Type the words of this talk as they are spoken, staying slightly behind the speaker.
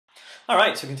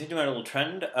Alright, so continuing our little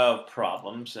trend of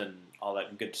problems and all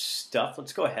that good stuff,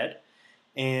 let's go ahead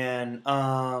and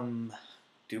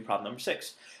do problem number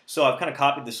 6. So I've kind of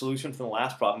copied the solution from the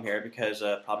last problem here because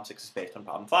problem 6 is based on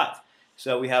problem 5.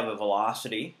 So we have a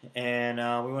velocity, and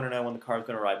we want to know when the car is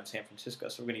going to arrive in San Francisco.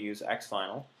 So we're going to use x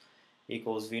final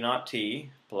equals v naught t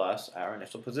plus our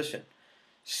initial position.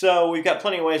 So we've got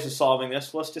plenty of ways of solving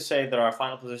this. Let's just say that our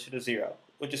final position is 0,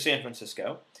 which is San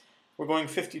Francisco. We're going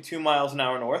 52 miles an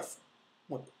hour north.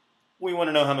 We want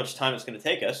to know how much time it's going to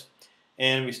take us,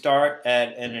 and we start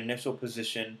at an initial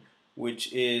position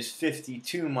which is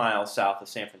 52 miles south of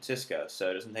San Francisco.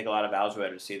 So it doesn't take a lot of algebra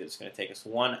to see that it's going to take us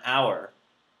 1 hour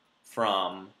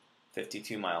from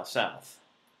 52 miles south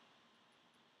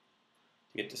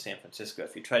to get to San Francisco.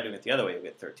 If you try doing it the other way, you'll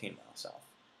get 13 miles south.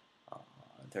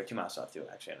 13 miles south, you'll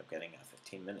actually end up getting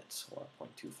 15 minutes, or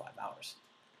 0.25 hours.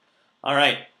 All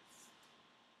right.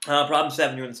 Problem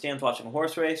 7, you're in the stands watching a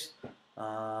horse race.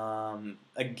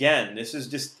 Again, this is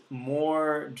just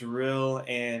more drill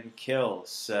and kill.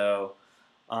 So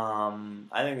I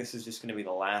think this is just going to be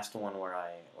the last one where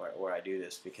I do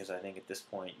this, because I think at this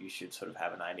point you should sort of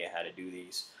have an idea how to do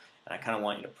these, and I kind of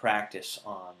want you to practice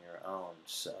on your own.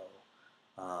 So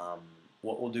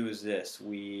what we'll do is this.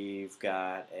 We've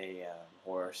got a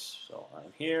horse, so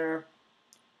I'm here.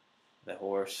 The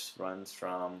horse runs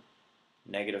from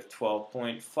negative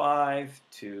 12.5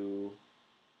 to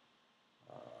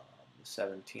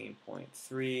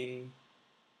 17.3.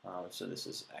 So this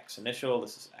is x initial,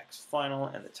 this is x final,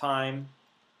 and the time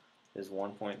is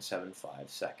 1.75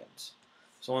 seconds.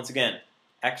 So once again,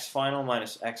 x final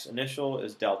minus x initial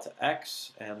is delta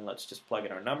x, and let's just plug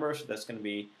in our numbers. So that's going to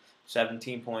be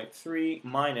 17.3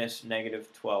 minus negative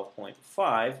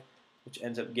 12.5, which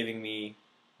ends up giving me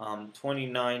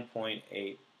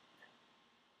 29.8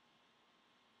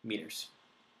 meters.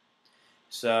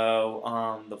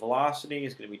 So the velocity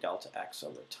is going to be delta x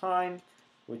over time,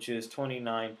 which is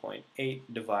 29.8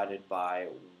 divided by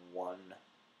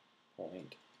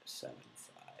 1.75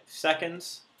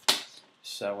 seconds.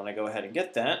 So when I go ahead and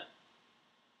get that,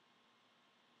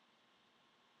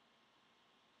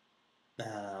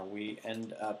 we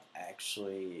end up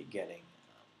actually getting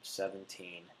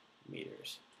 17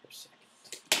 meters per second.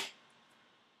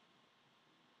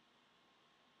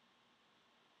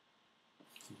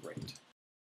 Great.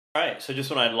 Alright, so just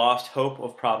when I lost hope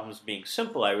of problems being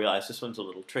simple, I realized this one's a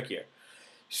little trickier.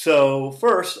 So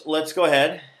first, let's go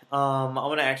ahead. I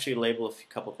want to actually label a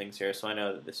couple things here. So I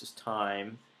know that this is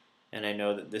time, and I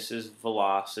know that this is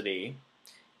velocity.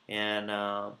 And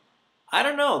I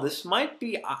don't know, this might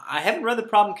be, I haven't read the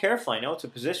problem carefully. I know it's a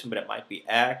position, but it might be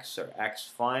x or x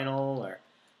final or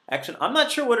x. I'm not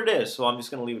sure what it is, so I'm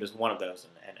just going to leave it as one of those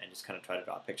and just kind of try to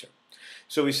draw a picture.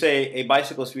 So we say a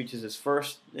bicyclist reaches his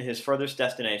furthest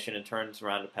destination and turns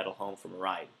around to pedal home from a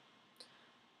ride.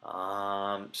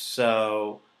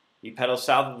 So he pedals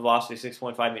south of the velocity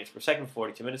 6.5 meters per second for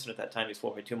 42 minutes, and at that time he's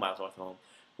 4.2 miles north of home.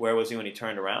 Where was he when he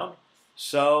turned around?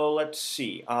 So let's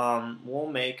see. We'll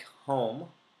make home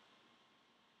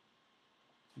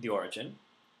the origin,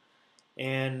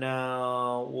 and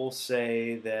we'll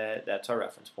say that that's our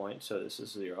reference point, so this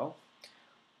is 0.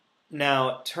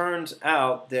 Now, it turns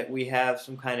out that we have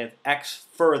some kind of x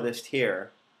furthest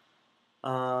here,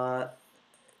 and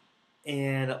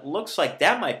it looks like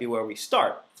that might be where we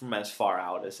start from as far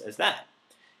out as that.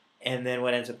 And then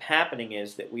what ends up happening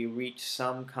is that we reach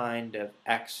some kind of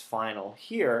x final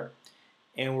here,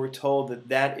 and we're told that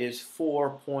that is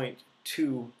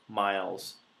 4.2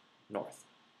 miles north.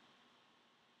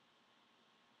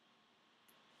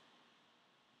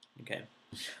 Okay.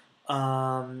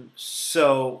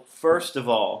 So first of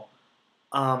all,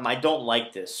 I don't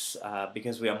like this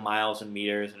because we have miles and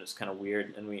meters, and it's kind of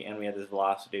weird, and we have this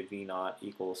velocity of v naught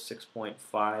equals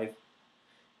 6.5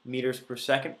 meters per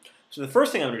second. So the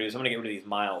first thing I'm going to do is I'm going to get rid of these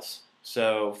miles.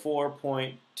 So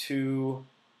 4.2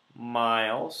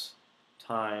 miles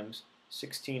times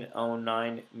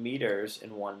 1609 meters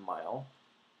in 1 mile,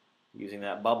 using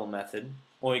that bubble method.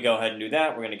 When we go ahead and do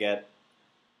that, we're going to get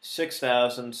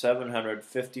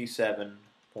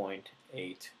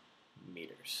 6,757.8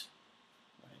 meters.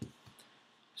 Right.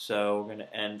 So we're going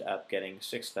to end up getting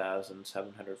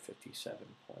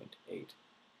 6,757.8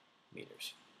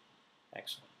 meters.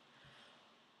 Excellent.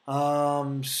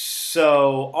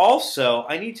 So also,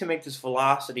 I need to make this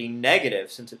velocity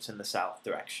negative since it's in the south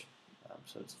direction.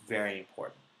 So it's very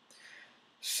important.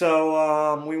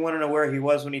 So we want to know where he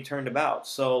was when he turned about.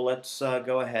 So let's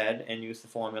go ahead and use the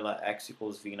formula x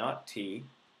equals v naught t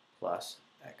plus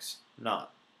x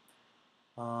naught.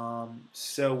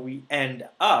 So we end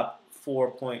up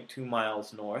 4.2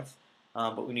 miles north,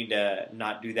 but we need to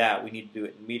not do that. We need to do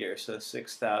it in meters. So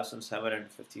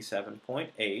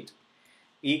 6,757.8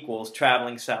 equals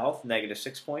traveling south, negative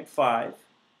 6.5.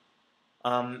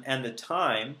 And the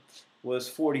time was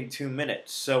 42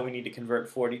 minutes. So we need to convert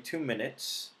 42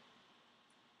 minutes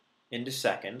into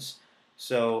seconds.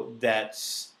 So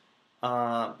that's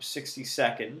 60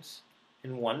 seconds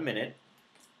in 1 minute.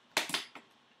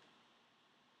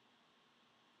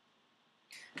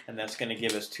 And that's going to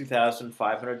give us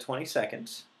 2,520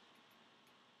 seconds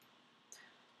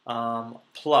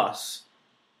plus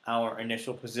our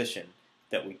initial position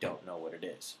that we don't know what it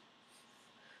is.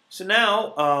 So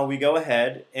now we go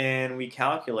ahead and we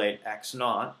calculate x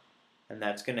naught, and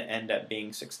that's going to end up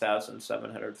being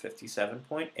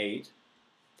 6,757.8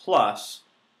 plus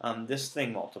this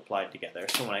thing multiplied together.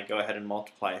 So when I go ahead and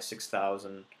multiply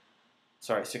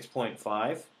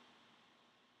 6.5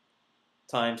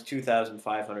 times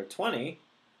 2,520,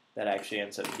 that actually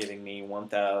ends up giving me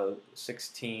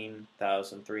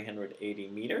 16,380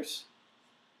 meters.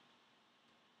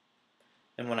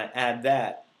 And when I add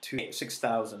that to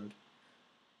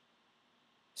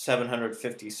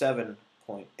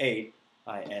 6,757.8,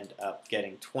 I end up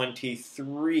getting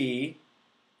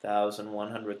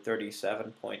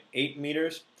 23,137.8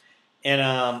 meters.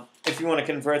 And if you want to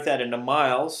convert that into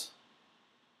miles,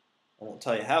 I won't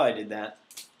tell you how I did that.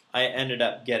 I ended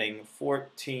up getting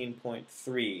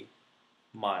 14.3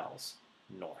 miles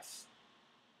north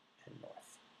and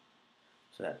north.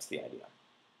 So that's the idea.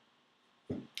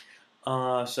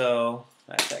 So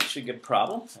that's actually a good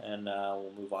problem, and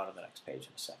we'll move on to the next page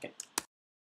in a second.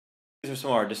 These are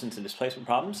some of our distance and displacement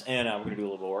problems, and we're going to do a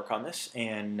little bit of work on this,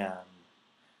 and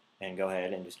go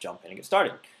ahead and just jump in and get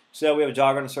started. So we have a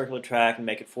jogger on a circular track and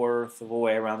make it 1/4 of a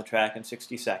way around the track in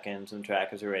 60 seconds, and the track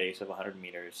has a radius of 100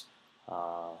 meters.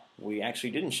 We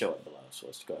actually didn't show it below, so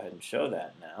let's go ahead and show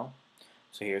that now.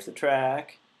 So here's the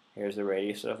track, here's the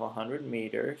radius of 100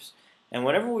 meters, and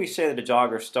whenever we say that a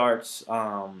jogger starts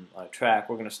on a track,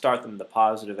 we're going to start them the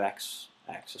positive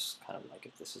x-axis, kind of like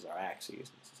if this is our axis,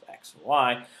 this is x and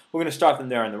y. We're going to start them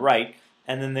there on the right,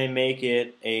 and then they make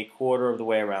it a 1/4 of the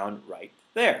way around right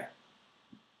there.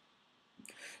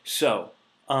 So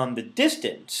the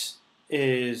distance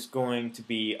is going to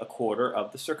be a 1/4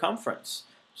 of the circumference.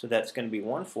 So that's going to be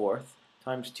 1/4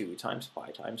 times 2 times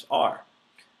pi times r,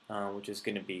 which is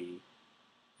going to be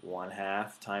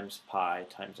 1/2 times pi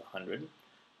times 100,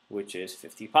 which is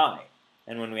 50 pi.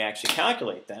 And when we actually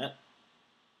calculate that,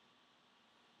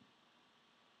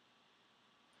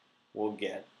 we'll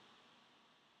get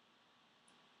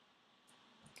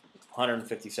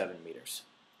 157 meters,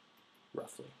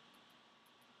 roughly.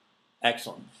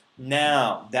 Excellent.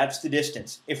 Now, that's the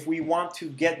distance. If we want to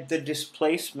get the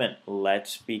displacement,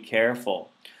 let's be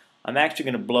careful. I'm actually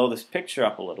going to blow this picture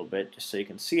up a little bit just so you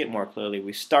can see it more clearly.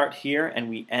 We start here and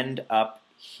we end up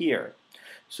here.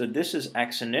 So this is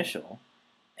x initial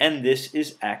and this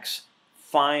is x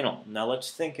final. Now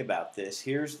let's think about this.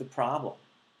 Here's the problem.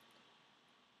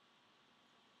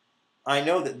 I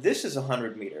know that this is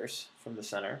 100 meters from the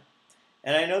center,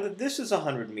 and I know that this is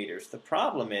 100 meters. The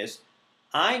problem is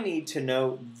I need to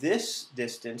know this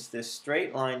distance, this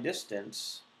straight line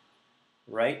distance,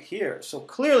 right here. So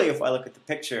clearly, if I look at the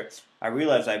picture, I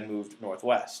realize I've moved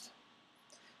northwest.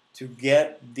 To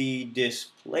get the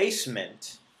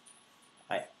displacement,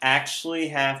 I actually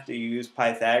have to use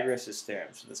Pythagoras'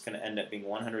 theorem. So that's going to end up being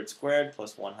 100 squared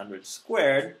plus 100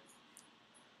 squared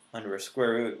under a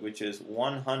square root, which is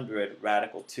 100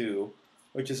 radical 2,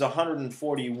 which is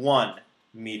 141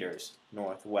 meters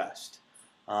northwest.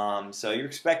 So you're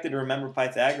expected to remember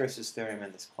Pythagoras' theorem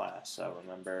in this class. So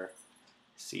remember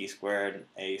c squared,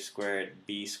 a squared,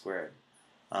 b squared.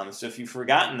 So if you've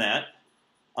forgotten that,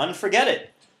 unforget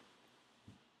it.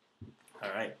 All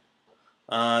right.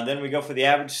 Then we go for the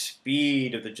average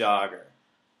speed of the jogger.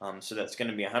 So that's going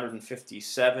to be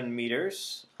 157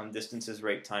 meters. Distance is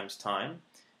rate times time.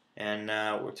 And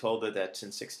we're told that that's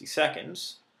in 60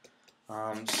 seconds.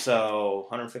 So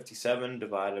 157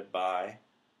 divided by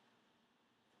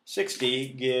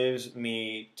 60 gives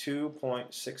me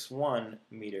 2.61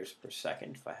 meters per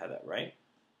second, if I have that right.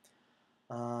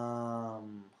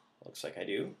 Looks like I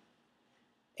do.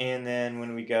 And then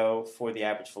when we go for the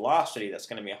average velocity, that's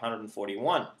going to be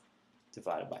 141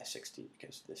 divided by 60,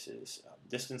 because this is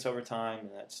distance over time,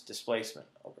 and that's displacement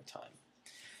over time.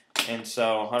 And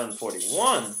so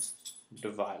 141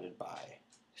 divided by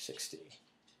 60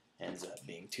 ends up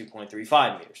being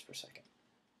 2.35 meters per second.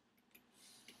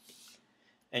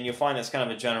 And you'll find that's kind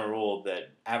of a general rule that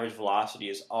average velocity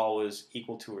is always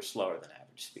equal to or slower than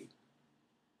average speed.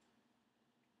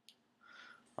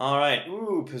 All right,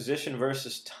 position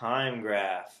versus time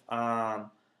graph.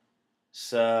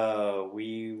 So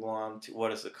we want to,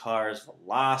 what is the car's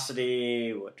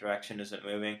velocity? What direction is it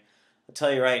moving? I'll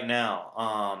tell you right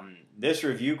now, this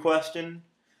review question,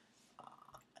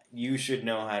 you should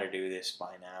know how to do this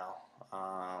by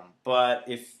now. But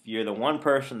if you're the one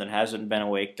person that hasn't been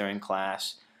awake during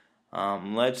class,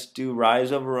 let's do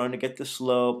rise over run to get the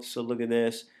slope. So look at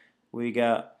this. We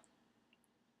got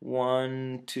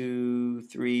 1, 2,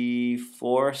 3,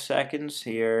 4 seconds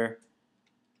here.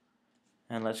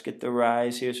 And let's get the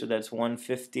rise here. So that's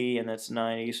 150 and that's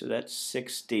 90. So that's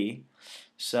 60.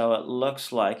 So it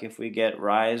looks like if we get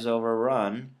rise over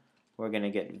run, we're going to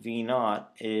get V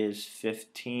naught is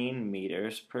 15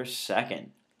 meters per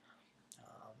second.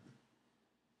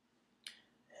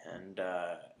 And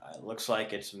it looks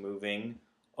like it's moving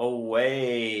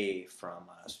away from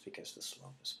us because the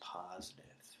slope is positive.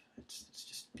 It's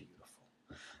just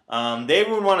beautiful. They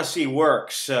would want to see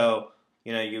work, so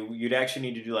you'd actually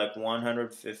need to do like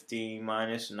 150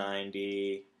 minus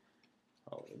 90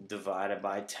 divided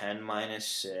by 10 minus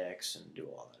 6 and do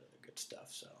all that other good stuff.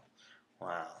 So,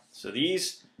 wow. So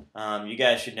these, you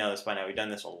guys should know this by now. We've done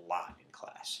this a lot in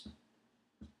class.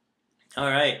 All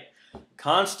right.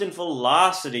 Constant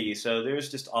velocity. So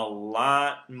there's just a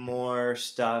lot more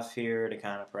stuff here to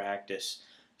kind of practice.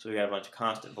 So we got a bunch of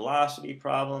constant velocity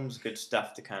problems, good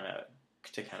stuff to kind of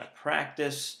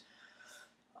practice.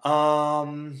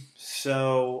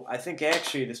 So I think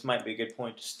actually this might be a good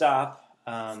point to stop,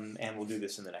 and we'll do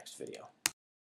this in the next video.